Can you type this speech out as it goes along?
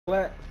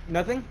What?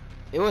 Nothing?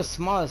 It was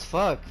small as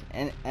fuck,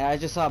 and I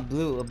just saw a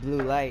blue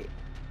light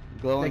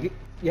glowing. Like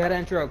you had to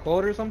enter a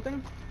code or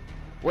something?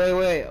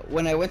 Wait.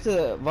 When I went to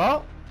the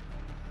vault,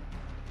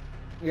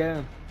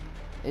 Yeah.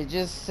 it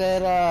just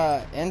said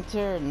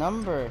enter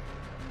number,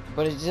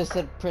 but it just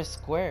said press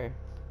square.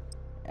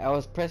 I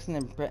was pressing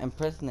and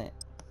pressing it.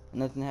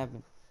 Nothing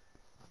happened.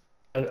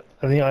 I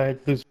think I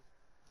had to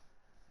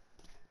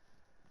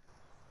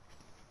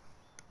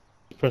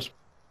press.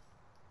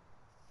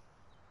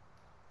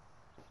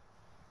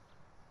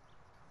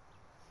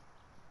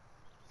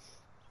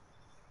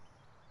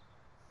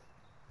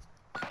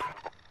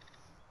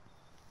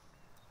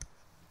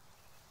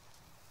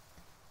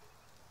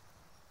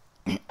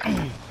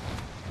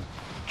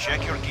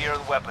 Check your gear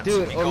and weapons.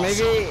 Dude, or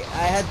maybe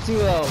I had to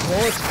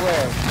hold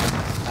square.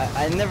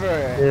 I never.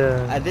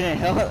 Yeah. I didn't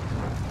help,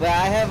 but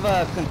I have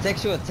a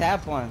contextual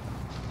tap on,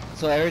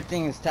 so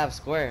everything is tap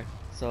square.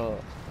 So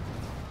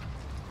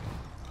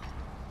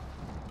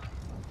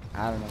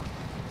I don't know.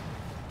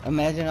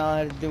 Imagine all I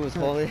had to do was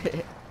hold it.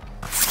 Trying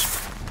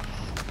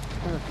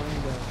to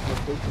find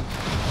the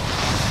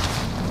location.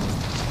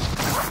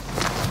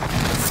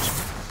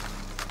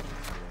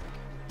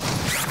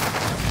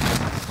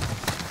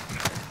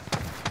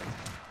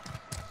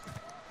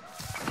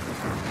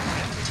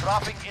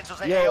 Dropping into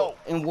the Yo, AO.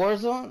 in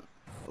Warzone,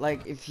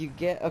 like if you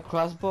get a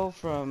crossbow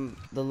from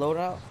the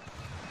loadout,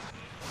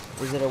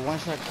 is it a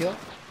one-shot kill?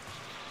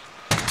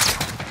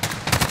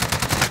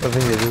 I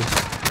think it is.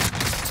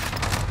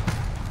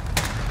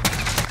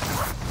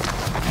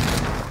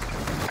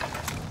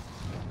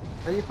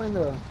 How do you find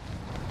the?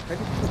 How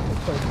do you find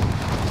the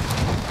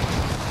place?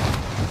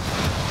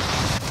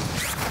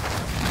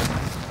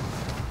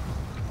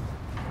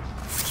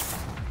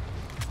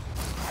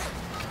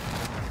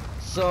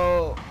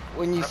 So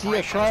when you see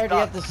a Preparation is card, you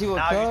have done. to see what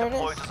Now you color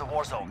deploy it to is. the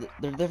war zone.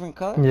 They're different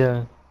colors.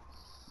 Yeah.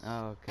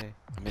 Oh, okay.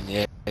 I mean,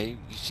 yeah, you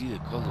see the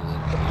color.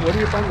 Where do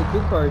you find the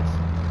key cards?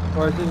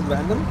 Or is it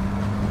random?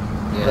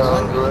 Yeah,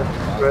 No, it's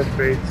like red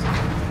crates.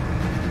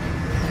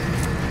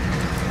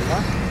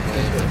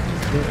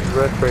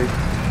 Red crates.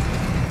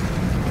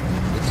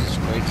 It's just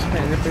great.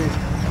 Man, if there's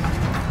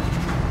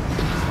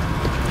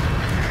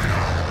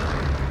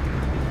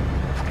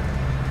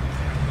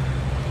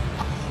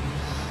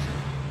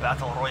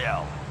Battle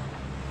Royale.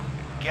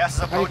 Gas is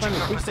How do you approaching find the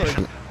your key card?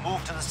 position.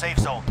 Move to the safe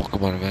zone.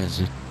 Pokemon Advance,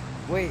 dude.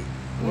 Wait,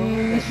 where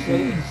was that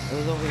shit? It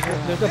was over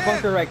here. there's a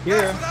bunker right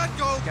here.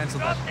 Cancel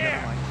that.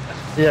 Never mind.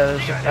 Yeah,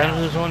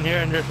 there's one here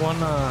and there's one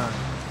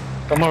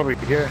come over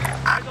here.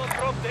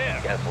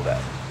 Cancel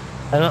that.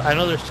 I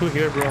know there's two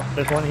here, bro.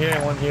 There's one here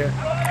and one here.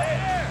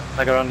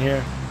 Like around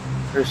here.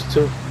 There's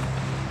two.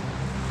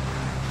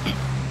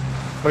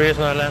 Where is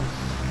my land?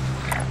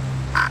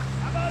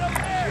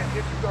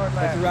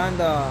 It's around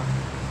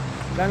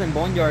land in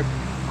Boneyard.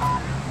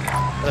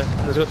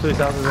 Let's go to these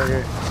houses right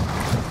here.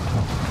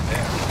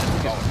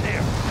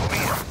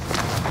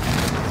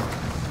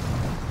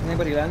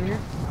 Anybody land here?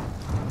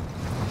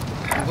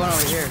 I'm going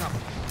over here.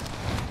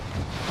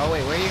 Oh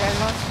wait, where are you guys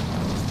going?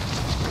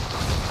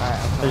 Alright,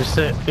 I'm I coming. just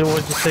say it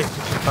would just take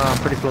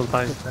pretty close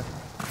by. In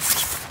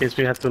case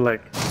we have to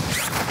like,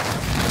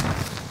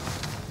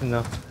 you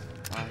know,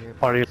 Oh, here.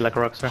 party like a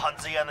rockstar. Hunt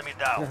the enemy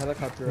There's a down.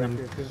 helicopter right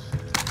here too.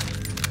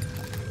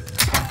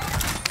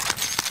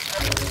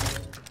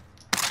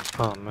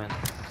 Oh man.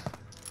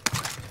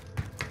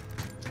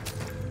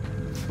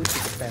 We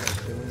should get better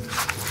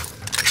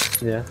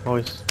soon. Yeah,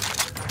 always.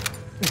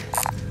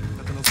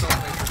 Got an assault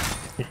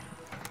rifle.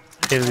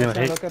 He's I was gonna trying to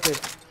hit. look up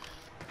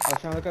I was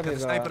trying to look up Got a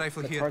his sniper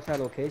rifle the here. cards had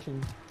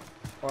location.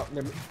 Or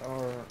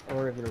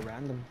if they're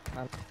random.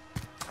 I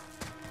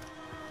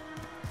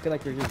feel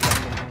like they're just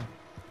random. Huh?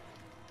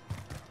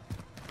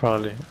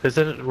 Probably. Is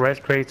it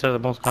red crates are the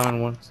most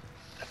common ones?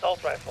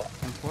 Assault rifle.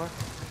 M4?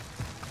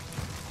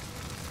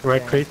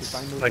 Red Yeah, crates? if you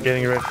find those Like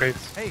getting red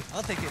crates? Hey,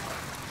 I'll take it.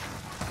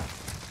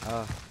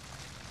 Oh.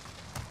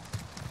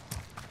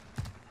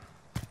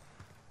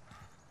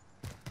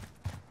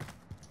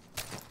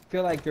 I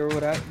feel like there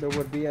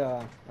would be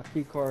a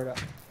key card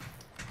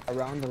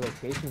around the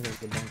locations of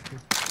the bunker.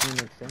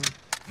 That makes sense.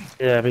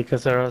 Yeah,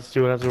 because or else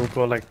you would have to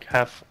go like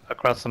half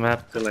across the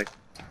map to like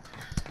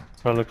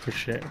go look for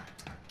shit.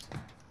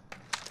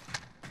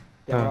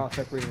 Yeah, we're Huh. all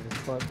separated as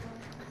fuck.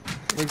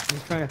 We're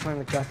just trying to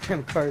find the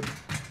goddamn card.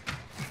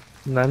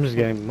 No, I'm just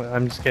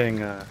getting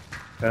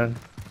gun.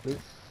 Loot.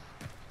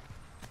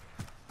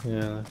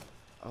 Yeah.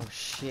 Oh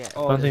shit.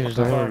 Oh, I don't think there's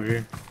there's a no car. over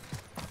here.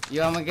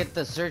 Yo, I'm gonna get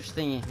the search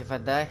thingy if I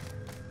die.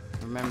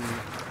 Remember me.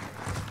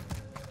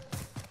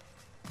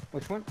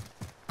 Which one?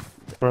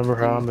 Remember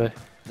Harambe?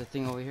 The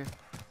thing over here.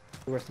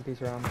 Rest in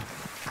peace, around.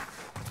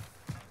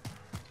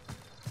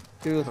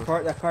 Dude,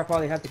 that car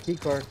probably had the key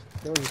card.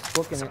 There was a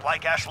book in it. Supply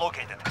cache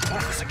located.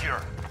 Move to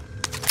secure.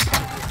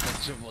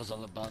 That's what it was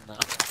all about now.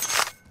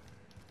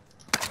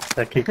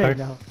 That key card?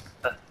 No,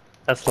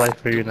 That's life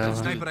for you now. There's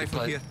Huh? sniper rifle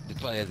probably, here. they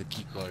probably had the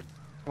key card.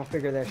 I'll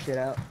figure that shit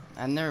out.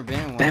 I've never been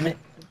in one. Damn it.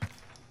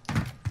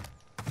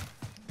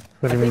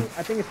 What do you mean?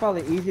 I think it's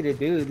probably easy to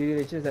do, dude.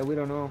 It's just that we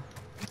don't know.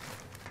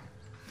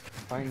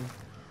 Fine.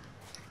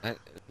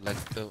 Like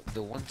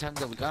the one time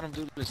that we got him,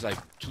 dude, was like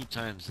 2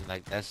 times, and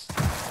like that's.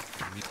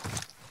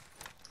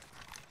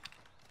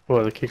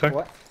 What, the keycard?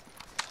 What?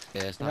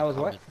 Yeah, it's And not that was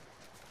what? common.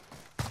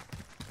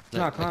 It's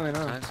not common, 2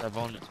 huh? times I've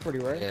only. It's pretty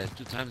rare. Yeah,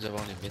 2 times I've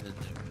only been in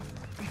there.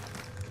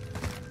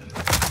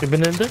 You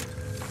been in there?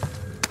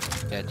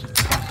 Yeah, 2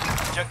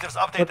 times. Objectives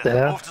What updated. the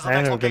hell? Move to the I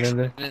ain't next never been in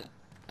location. there.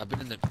 I've been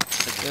in the.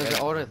 There's an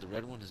order. The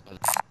red one is by the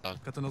dog.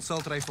 Ik had een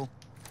assault rifle.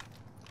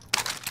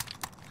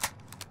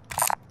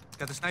 Ik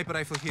had een sniper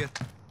rifle hier.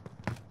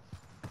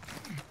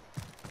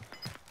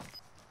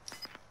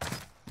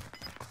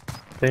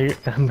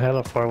 I'm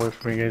hella far away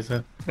from you guys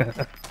then.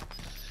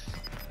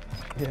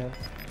 Yeah.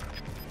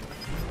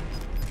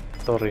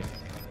 Sorry.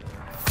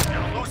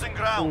 You're losing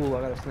ground. Ooh,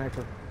 I got a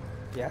sniper.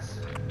 Yes.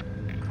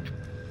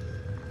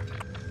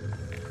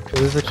 Is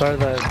this the car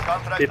that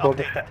Contract people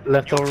updated.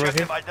 left New over right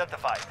here? objective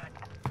identified.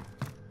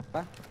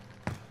 What?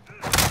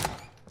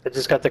 I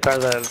just got the car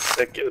that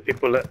the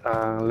people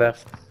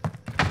left.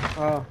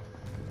 Oh.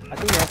 I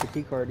think they have the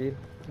key card, dude.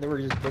 They were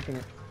just booking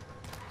it.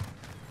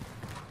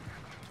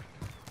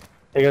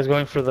 Are you guys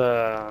going for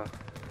the...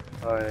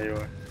 Oh yeah, you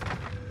are.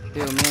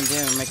 Dude, me and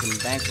Jim are making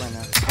bank right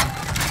now.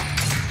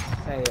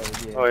 Hey,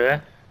 yeah. Oh yeah?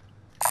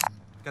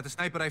 Ik had een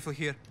sniper rifle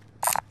hier.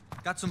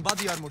 Got some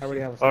body armor I already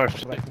here. have a Oh, sniper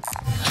shit. rifle.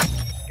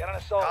 Get an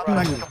assault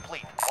rifle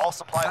complete. All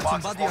supply Got some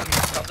boxes body located.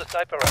 armor. Comes a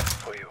sniper rifle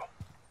for you.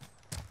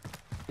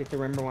 You have to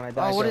remember when I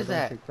died. Oh, what so I is don't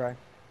that? actually cry.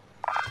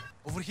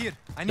 Over here.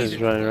 I need That's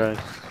it. right.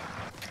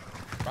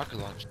 Rocket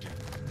launcher. Let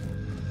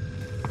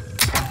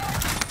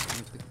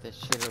me pick that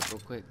shit up real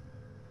quick.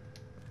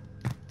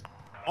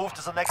 Move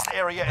to the next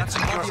area and That's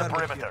some secure body the armor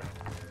perimeter.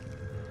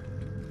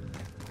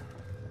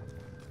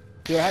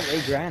 Dude, I have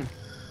 8 grand.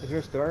 Is there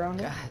a store around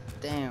here? God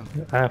damn.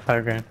 I have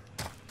 5 grand.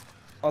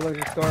 Oh, there's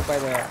a store by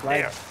the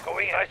flag. There.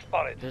 Going in. I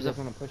spotted. There's Just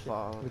a wanna push it.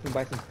 fog. We can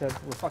buy some stuff.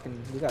 We're fucking.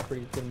 We got a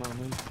pretty good amount of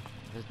money.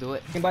 Let's do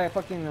it. We can buy a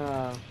fucking. We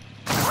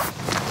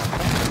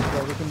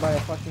can buy a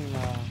fucking.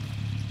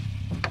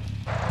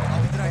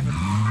 I'll be driver. I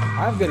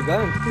have good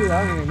guns too. I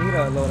don't even need a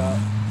loadout.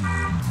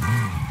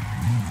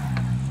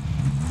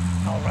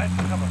 All right,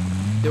 cover.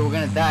 Dude, we're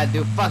gonna die,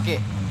 dude. Fuck it.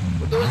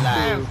 We'll do it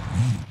live.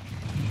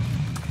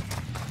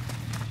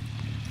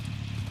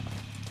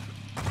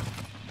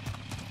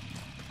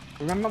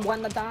 Remember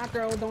when the dark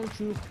girl, don't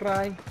you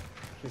cry.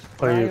 Just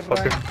Oh, you cry,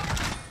 fucker.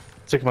 cry.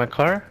 Took my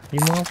car? You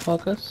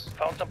motherfuckers?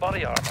 Found some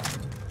body armor.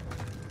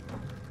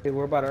 Dude,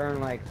 we're about to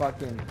earn like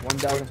fucking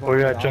 $1,400. Where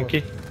you at,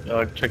 Chunky?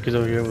 Oh, Chunky's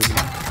over here with me.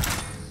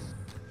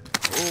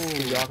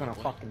 Dude, y'all gonna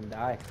fucking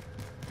die.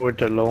 We're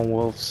the lone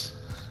wolves.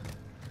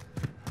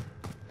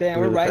 Damn,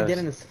 We're we're the right best. dead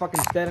in this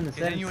fucking dead in the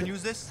Can anyone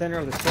use this? center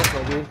of the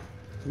circle, dude.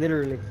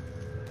 Literally.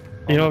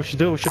 You know what we should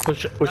do? We should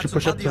push. We should That's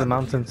push up about to the the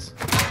mountains.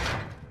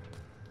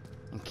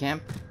 And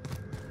camp.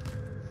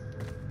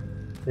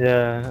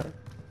 Yeah.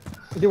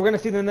 Dude, we're gonna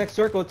see the next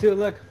circle too.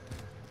 Look.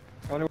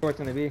 I wonder where it's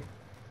gonna be. Dude,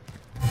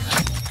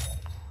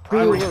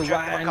 Primary we're objective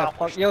right in the fuck.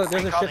 accomplished. Yo,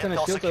 there's a Recon shit in the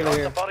intel shield secured. over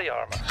here. Body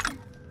armor.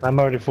 I'm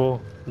already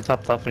full. I'm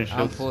top in I'm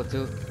shields. full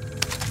too.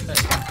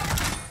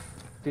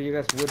 Dude, you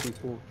guys would be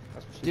cool.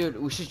 That's for sure. Dude,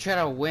 we should try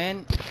to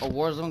win a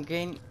Warzone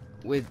game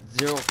with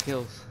 0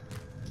 kills.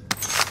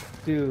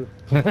 Dude,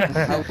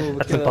 That's kill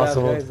the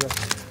impossible. last guys,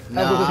 though.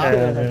 Nah. will Yeah, kill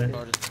yeah, them. yeah.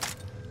 Retarded.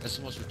 That's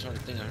the most retarded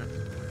thing I heard.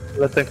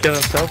 Let them kill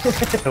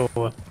themselves? Or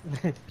what?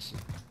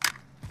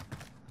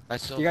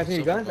 You guys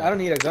need guns? I don't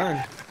need a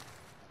gun.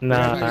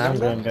 Nah, You need I'm guns?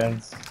 doing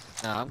guns.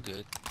 Nah, I'm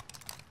good.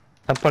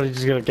 I'll probably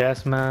just get a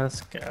gas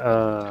mask,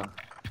 By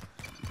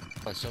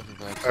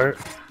self-revive.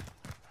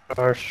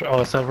 or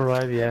silver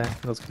ride, yeah,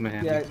 those come in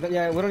handy.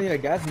 Yeah, we don't need a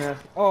gas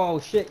mask. Oh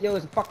shit, yo,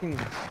 there's a fucking.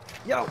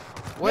 Yo!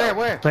 Where?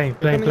 Where? Plane.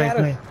 coming at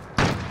us.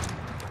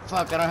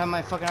 Fuck, I don't have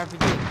my fucking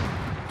RPG.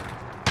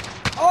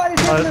 Oh, I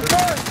disabled the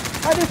door!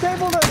 I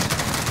disabled him!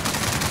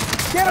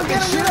 Get him, get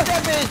him, Shoot get him!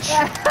 that bitch!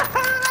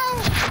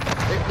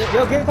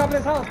 Yo, get on top of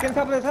this house, get on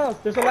top of this house.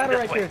 There's a ladder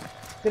right here.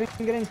 Get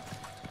in, get in,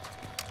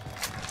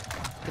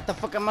 Get the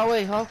fuck out of my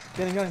way, huh?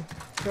 get in, go.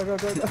 Go, go,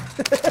 go.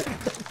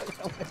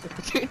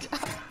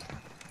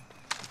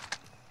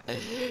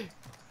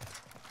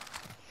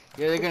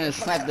 Yo, they're gonna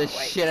slap the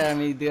shit out of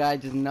me, dude. I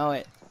just know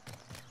it.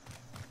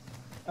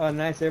 Oh,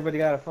 nice, everybody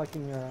got a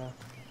fucking,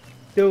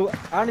 Dude,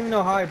 I don't even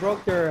know how I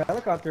broke their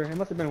helicopter. It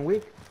must have been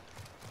weak.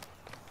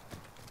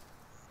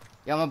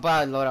 Yo, I'm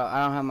about to load out.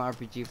 I don't have my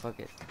RPG. Fuck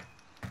it.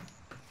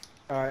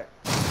 Alright.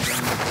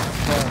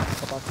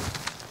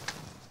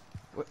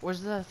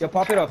 Where's the? Yo,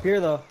 pop it up here,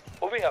 though.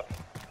 Moving up.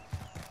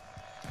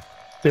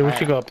 Dude, we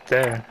should go up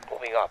there.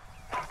 Moving up.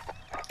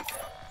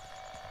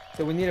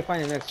 So we need to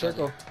find the next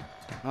circle.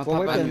 No, Well,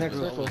 wait pop for the out. next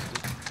circle.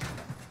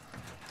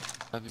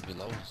 Might be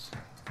below us.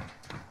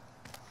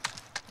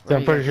 Yeah,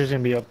 I'm you pretty at? sure it's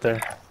gonna be up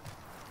there.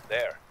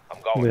 There.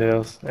 I'm going.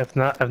 Yes. If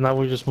not,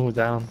 we just move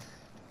down.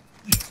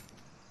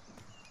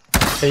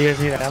 Hey, you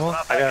guys need ammo?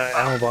 I got an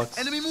ammo box.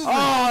 Enemy movement!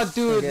 Oh,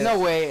 dude, Okay. no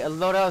way. A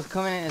loadout is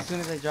coming in as soon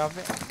as I drop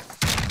it.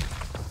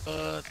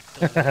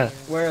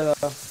 Where the?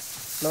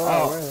 No,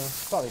 Oh. where the?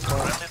 Probably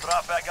close. Friendly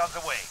drop back on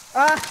the way.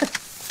 Ah!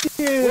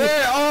 Dude!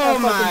 Where? Oh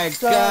That my fucking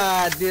sucks.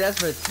 god, dude, that's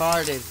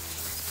retarded.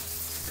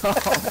 Oh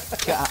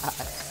god.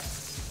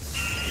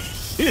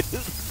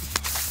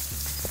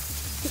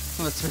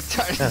 Most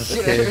retarded That's shit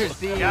I've okay. ever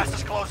seen. Gas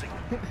is closing.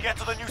 Get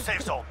to the new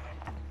safe zone.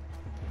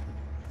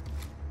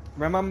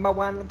 Remember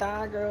when I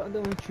died, girl?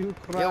 Don't you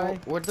cry? Yo,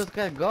 where'd those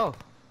guys go?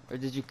 Or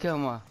did you kill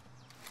them all?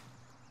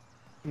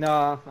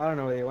 No, I don't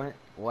know where they went.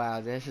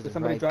 Wow, that shit's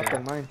Somebody right dropped there.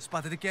 a mine.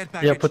 Spotted a care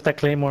package. Yeah, put that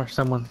claymore.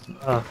 Someone.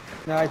 Oh,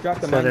 No, I dropped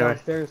a So mine they were-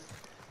 downstairs.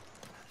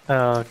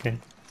 oh okay.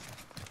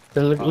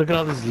 Then look at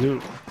all this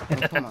loot. Oh,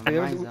 come on, We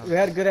mine's out.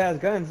 had good ass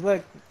guns.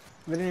 Look,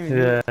 we didn't even.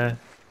 Yeah.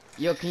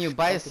 Yo, can you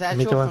buy a Me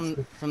satchel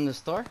too. from the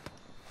store?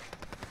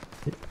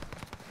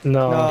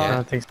 No, No. I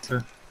don't think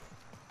so.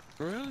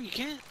 For real? You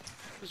can't?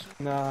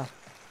 Nah.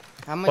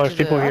 How much there's is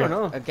people a, here. I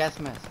don't know. a gas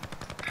mask?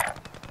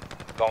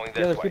 Going Yeah, this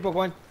there's way. people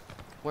going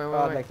Where,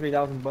 like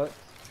 $3,000.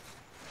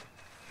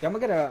 Yeah, I'm gonna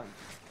get a.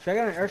 Should I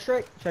get an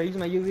airstrike? Should I use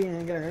my UV and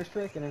then get an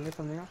airstrike and then get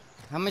something else?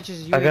 How much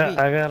is I UAV?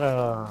 got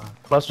a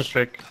cluster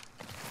strike.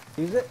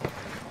 Use it?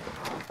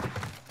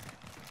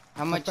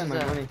 How much is spend a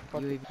my money.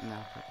 Fuck UAV? No,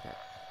 fuck that.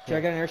 Should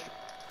I get an airstrike?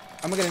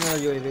 I'm gonna get another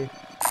UAV.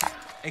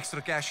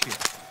 Extra cash here.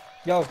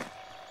 Yo,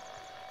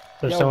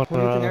 There's Yo, someone who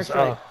needs an around us.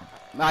 airstrike?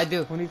 Oh, I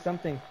do. who needs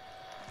something?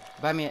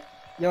 Buy me it.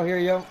 Yo, here,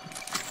 yo.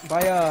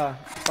 Buy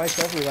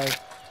selfie life.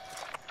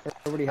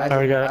 Everybody I has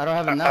already it. got. I don't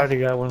have I enough. already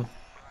got one.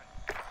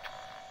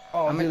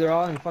 Oh, I'm dude, they're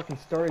all in fucking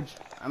storage.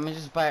 I'm gonna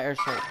just buy an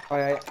airstrike.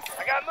 Alright,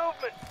 I got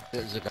movement.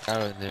 There's a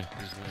guy in there.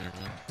 He's running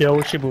around. Yo,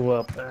 we should move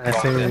up. I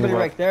think we somebody move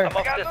right up. there. I'm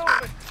up this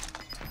movement.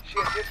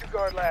 Shit,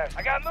 disregard last.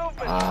 I got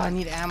movement. Oh, I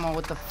need ammo.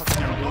 What the fuck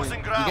am I doing? Losing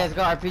You ground. guys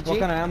got RPG? What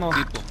kind of ammo?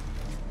 People.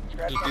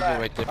 Scratch Two my people back.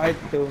 right there. I Two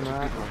do people not.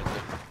 right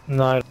there.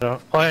 No, I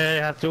don't. Oh yeah,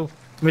 I have two.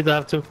 Me to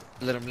have two.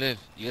 Let him live.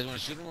 You guys want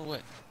to shoot him or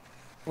what?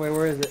 Wait,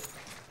 where is it?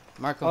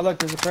 Marco. Oh, look,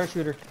 there's a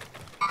parachuter.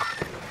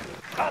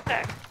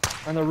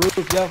 Contact. On the roof,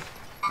 yo.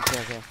 Okay,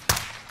 okay.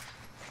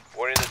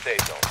 We're in the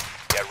safe zone.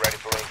 Get ready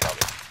for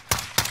incoming.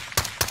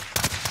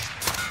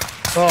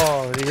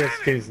 Oh, you guys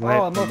getting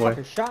Oh, sniped, the boy.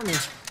 motherfucker shot me.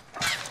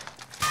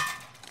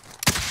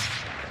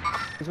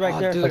 He's right Oh,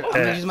 there. dude, I'm Okay.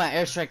 gonna use my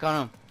airstrike on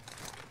them.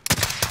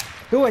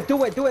 Do it,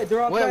 do it, do it.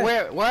 They're all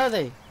Where are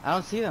they? I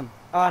don't see them.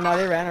 Oh, no,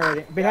 they ran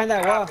already. Behind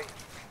that wall. Copy.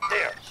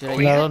 There. Should I No,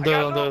 use it? don't do it,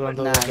 don't do it, don't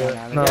do it. Nah, don't do nah, it.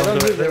 nah, No, Yeah, don't don't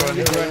do use it. it. They Don't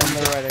use run. it.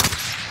 They're right there.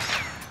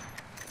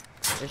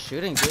 They're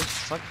shooting, dude.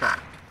 Fuck that.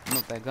 I'm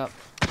gonna back up.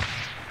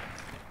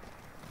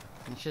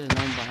 You should have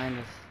known behind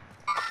us.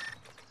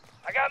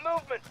 I got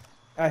movement.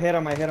 I hit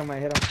him, I hit him, I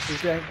hit him.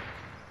 He's dead.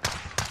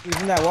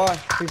 He's in that wall.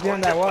 He's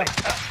behind that wall.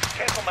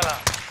 Cancel my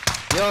line.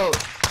 Yo,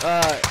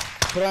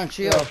 put on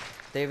shield, Yo.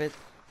 David.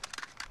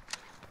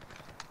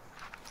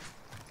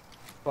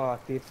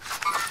 Fuck, dude.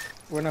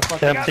 We're not Yeah,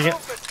 fucking. Got take it.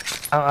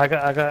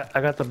 movement.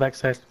 I got the back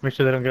side. Make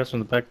sure they don't get us from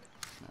the back.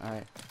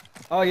 Alright.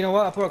 Oh, you know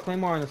what? I put a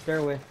claymore on the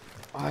stairway.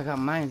 Oh, I got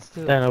mines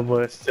too. Yeah, no,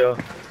 boy, still.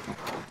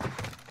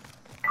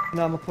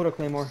 No, I'm gonna put a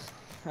claymore.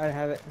 I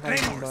have it. I haven't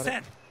thought Claymore about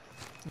set.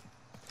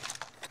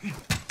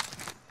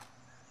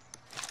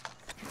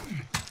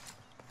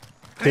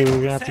 Dude, we're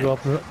gonna have to go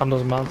up on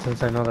those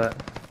mountains. I know that.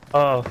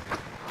 Oh.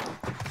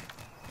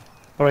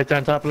 Oh, right there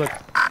on top. Look.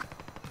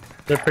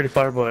 They're pretty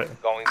far,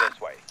 but Going this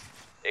way.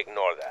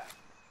 Ignore that.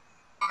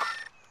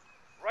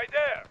 Right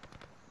there.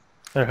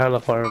 they're hella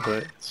far,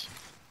 but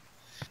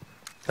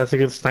that's a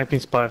good sniping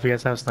spot if you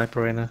guys have a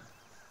sniper right now.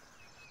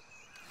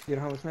 You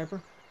don't have a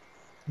sniper?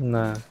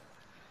 Nah.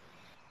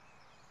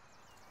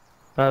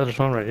 Ah, there's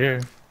one right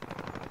here.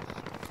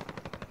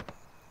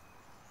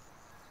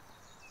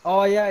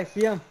 Oh yeah, I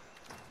see him.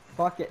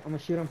 Fuck it, I'm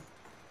gonna shoot him.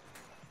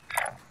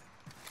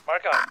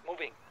 Mark on.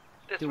 Moving.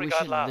 Dude, we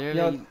Disregard should last.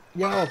 literally.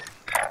 Yo,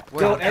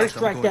 Where? yo, Okay, I'm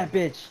airstrike going. that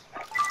bitch.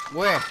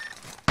 Where?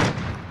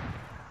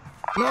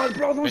 No,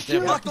 bro, don't Right there,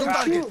 shoot, Mark.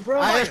 don't shoot,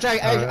 bro. I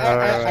airstrike.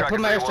 I put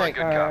my airstrike.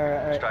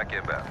 Alright. Strike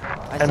inbound.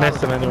 I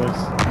missed him anyways. Come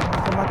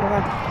on, come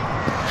on.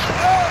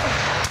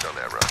 Done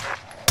that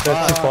rough.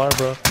 That's too far,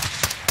 bro.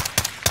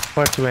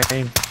 Far to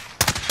aim.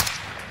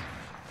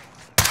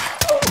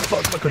 Oh,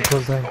 fuck, my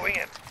control's down. Going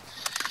in.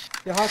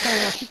 Yo, how can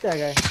I not shoot that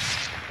guy?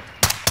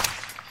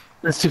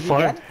 It's too You far.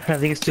 dead? I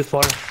think it's too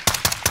far.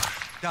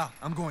 Yeah,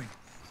 I'm going.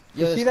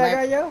 Yo, You the see that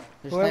guy, sniper- yo?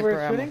 there's Whoever sniper is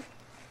ammo. shooting?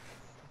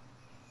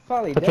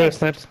 Probably I tried to dead.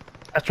 snipe.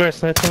 I tried to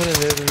snipe him and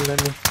it didn't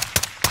let me.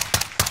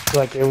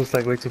 Like, it was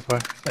like way too far.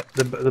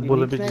 The You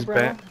bullet need bit just sniper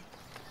ammo? bent.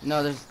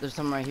 No, there's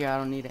some right here. I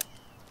don't need it.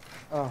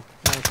 Oh,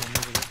 nice one.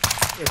 Maybe it.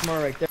 There's more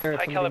right there. if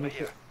High somebody caliber needs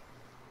here. it.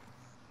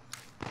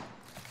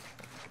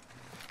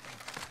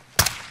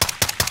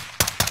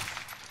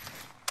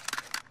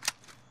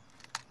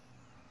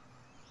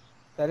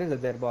 That is a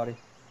dead body.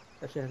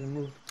 That shit hasn't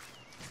moved.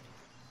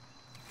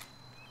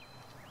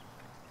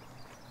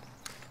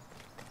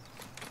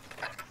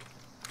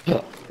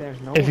 There's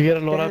no If you get a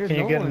one. loadout, There's can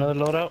you no get one. another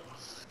loadout?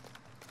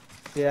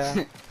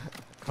 Yeah.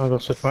 I'm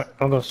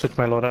gonna switch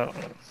my loadout.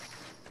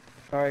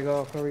 Alright, go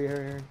over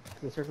here.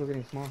 The circle's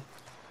getting small.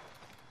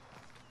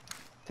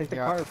 Take the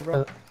Yeah. car, bro.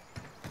 Are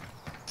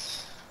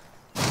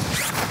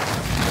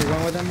you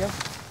going with them, yeah?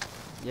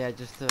 Yeah,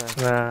 just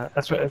Nah,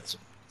 that's right. It's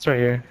right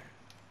here.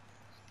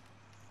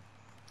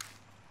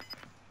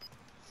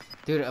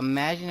 dude.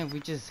 Imagine if we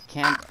just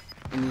camp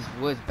in these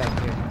woods back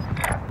here.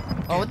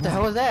 Oh, what the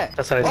hell was that?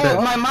 That's what I Oh,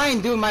 said. my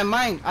mine, dude, my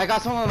mine. I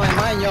got someone on my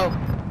mine, yo.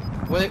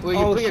 Where you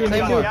Oh, put your shit,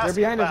 claymore? They're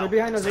behind us, they're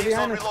behind us, they're Safe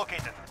zone behind us.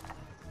 relocated.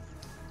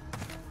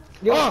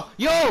 Yo, Oh,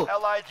 yo!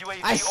 Allied UAV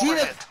I see them.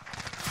 overhead.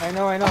 I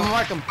know, I I'm gonna know.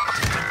 mark them.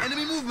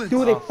 Enemy movement.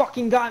 Dude, they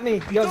fucking got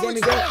me. Yo, get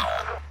me, get.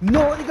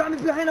 No, they got me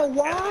behind a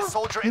wall. Enemy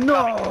soldier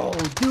No,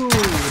 incoming. dude,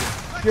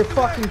 you're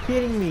fucking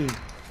kidding me. It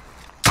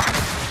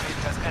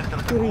has entered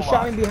the Dude, he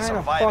shot me gulag. behind a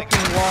Surviving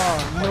fucking wall.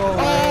 No Oh,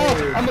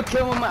 way. I'm gonna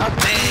kill him with my Man,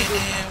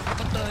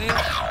 what the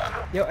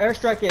hell? Yo,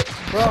 airstrike it,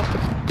 bro.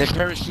 They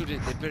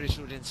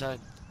parachuted inside.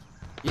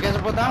 You guys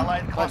are both down?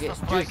 Allied Fuck cluster it.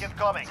 strike Juice.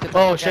 incoming. Get the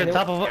Oh fuck shit, out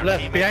top of of Your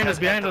left, teammate behind has us,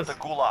 behind entered us.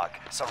 The gulag.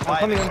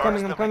 Surviving I'm earns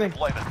coming, them I'm coming.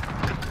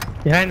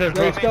 redeployment. Behind us,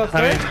 bro. Yo, stop,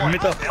 I stop. mean,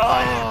 middle.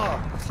 Oh,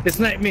 it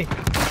sniped me.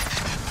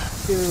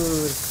 Dude,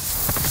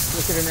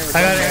 we should have never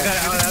I done got it, I that. got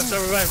it. I have to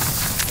revive.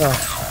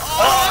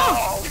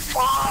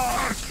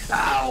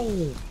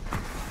 Ow!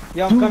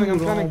 Yo, I'm coming, I'm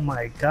Dude, coming. Oh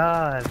my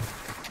god.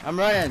 I'm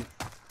running.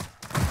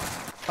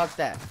 Fuck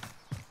that.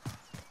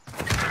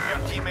 Your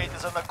teammate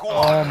is in the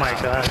gulag. Oh my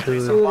god, dude. Dude,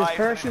 this Survived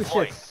parachute and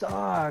deployed. shit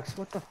sucks.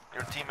 What the f?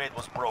 Your teammate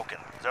was broken.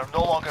 They're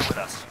no longer with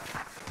us.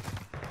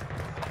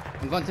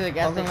 I'm going to the I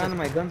gas was gonna land station. on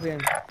my guns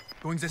again.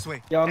 Going this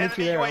way. Yo, I'll meet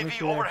you Enemy there, I'll meet UAV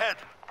you there. overhead.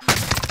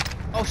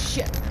 Oh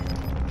shit.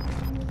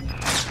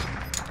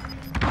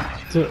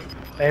 Dude,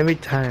 every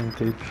time,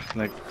 dude.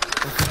 Like,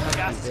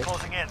 Gas is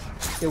closing in.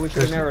 Yeah, we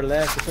should have never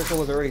left. The circle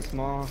was already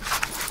small.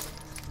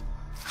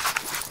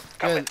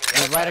 Good.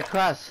 They're right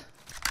across.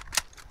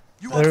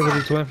 You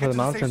everybody's outside. waiting for Get the to safe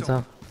mountains,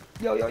 zone.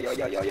 huh? Yo, yo, yo,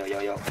 yo, yo, yo, yo,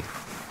 yo.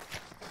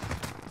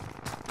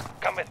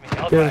 Come with me.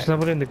 Yeah, there's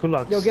nobody in the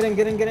gulags. Yo, get in,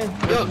 get in, get in.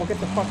 Yo. We'll get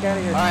the fuck out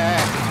of here. Alright,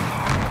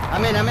 alright.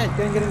 I'm in.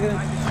 Get in, get in, get in.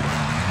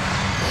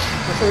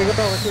 Where should we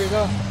go? Where should we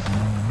go?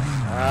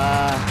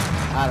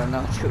 I don't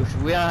know,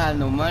 dude. We don't have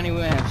no money. We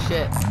don't have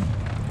shit.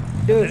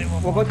 Dude,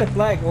 we'll go to the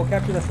flag. We'll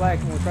capture the flag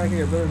and we'll try to get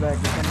your brother back.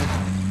 Or something.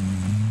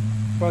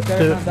 Bro,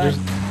 Terry's not There's,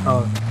 dying.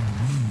 oh.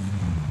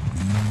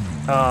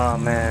 Oh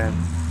man.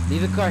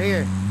 Leave the car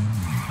here.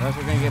 Or else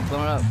we're gonna get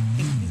blown up.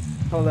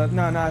 Hold up.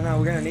 No, no, no.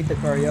 We're gonna need the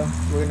car, yo.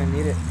 We're gonna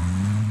need it.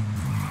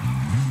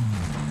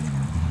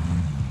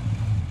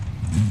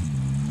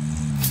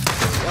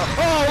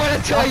 Oh, what I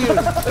tell you?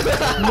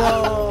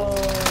 No.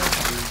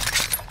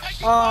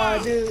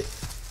 Oh, dude.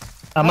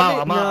 I'm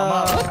out, I'm out, I'm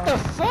out. What the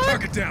fuck?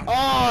 Target down.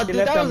 Oh, You dude,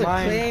 left that a was a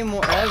mine.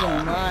 claymore. That was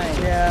a mine.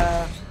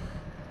 Yeah.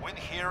 Win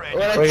here and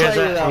What I Where you tell guys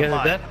you at? that. You guys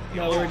are dead? You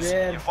No, we're lose.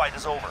 dead. Your fight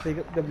is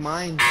over. The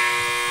mine.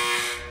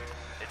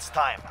 It's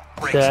time.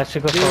 Break. Yeah, I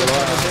should go for a Dude,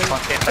 while. dude.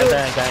 Fuck it, I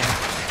died, dying.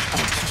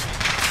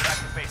 Back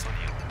to face with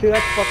you. Dude,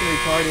 that's fucking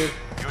retarded.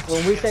 Your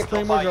When team we can say still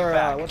claymores buy you or,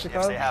 back what's it if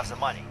called? they have the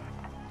money.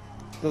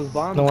 Those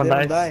bombs, No one they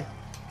don't dies? die.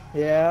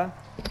 Yeah.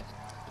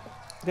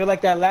 They're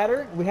like that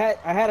ladder.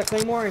 I had a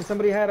claymore and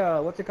somebody had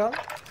a, what's it called?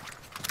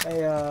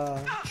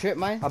 Trip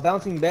mine? A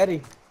bouncing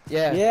Betty.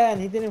 Yeah. Yeah,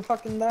 and he didn't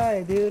fucking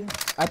die, dude.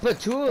 I put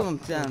 2 of them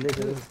down.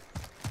 Too.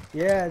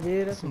 Yeah,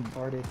 dude, that's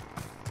retarded.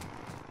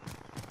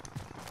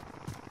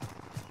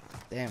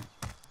 Damn.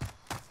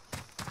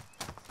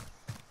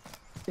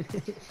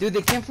 Dude,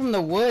 they came from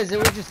the woods. They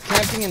were just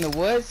camping in the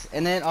woods,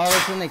 and then all of a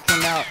sudden they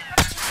came out.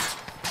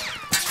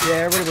 Yeah,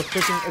 everybody was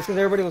pushing. It's because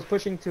everybody was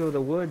pushing to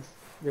the woods.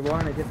 They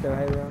wanted to get their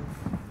head around.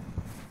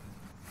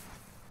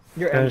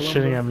 Your They're emblem,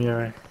 shooting bro. at me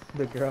alright.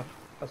 The girl.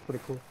 That's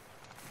pretty cool.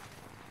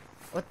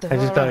 What the I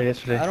hell? just got it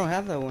yesterday. I don't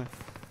have that one.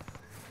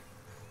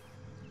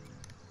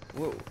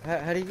 Whoa,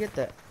 how do you get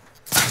that?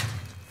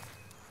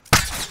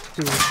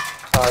 Dude,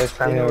 Oh, it's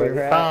They know where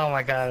you're at. Oh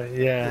my god,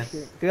 yeah.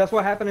 dude, that's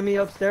what happened to me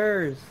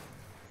upstairs.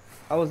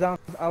 I was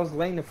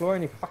laying the floor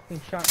and he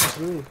fucking shot me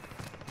through.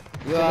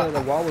 Yo, So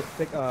the wall was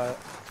thick.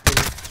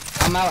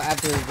 I'm out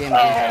after this game.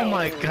 Oh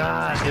my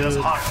god,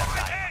 dude.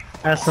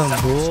 That's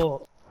some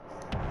bull.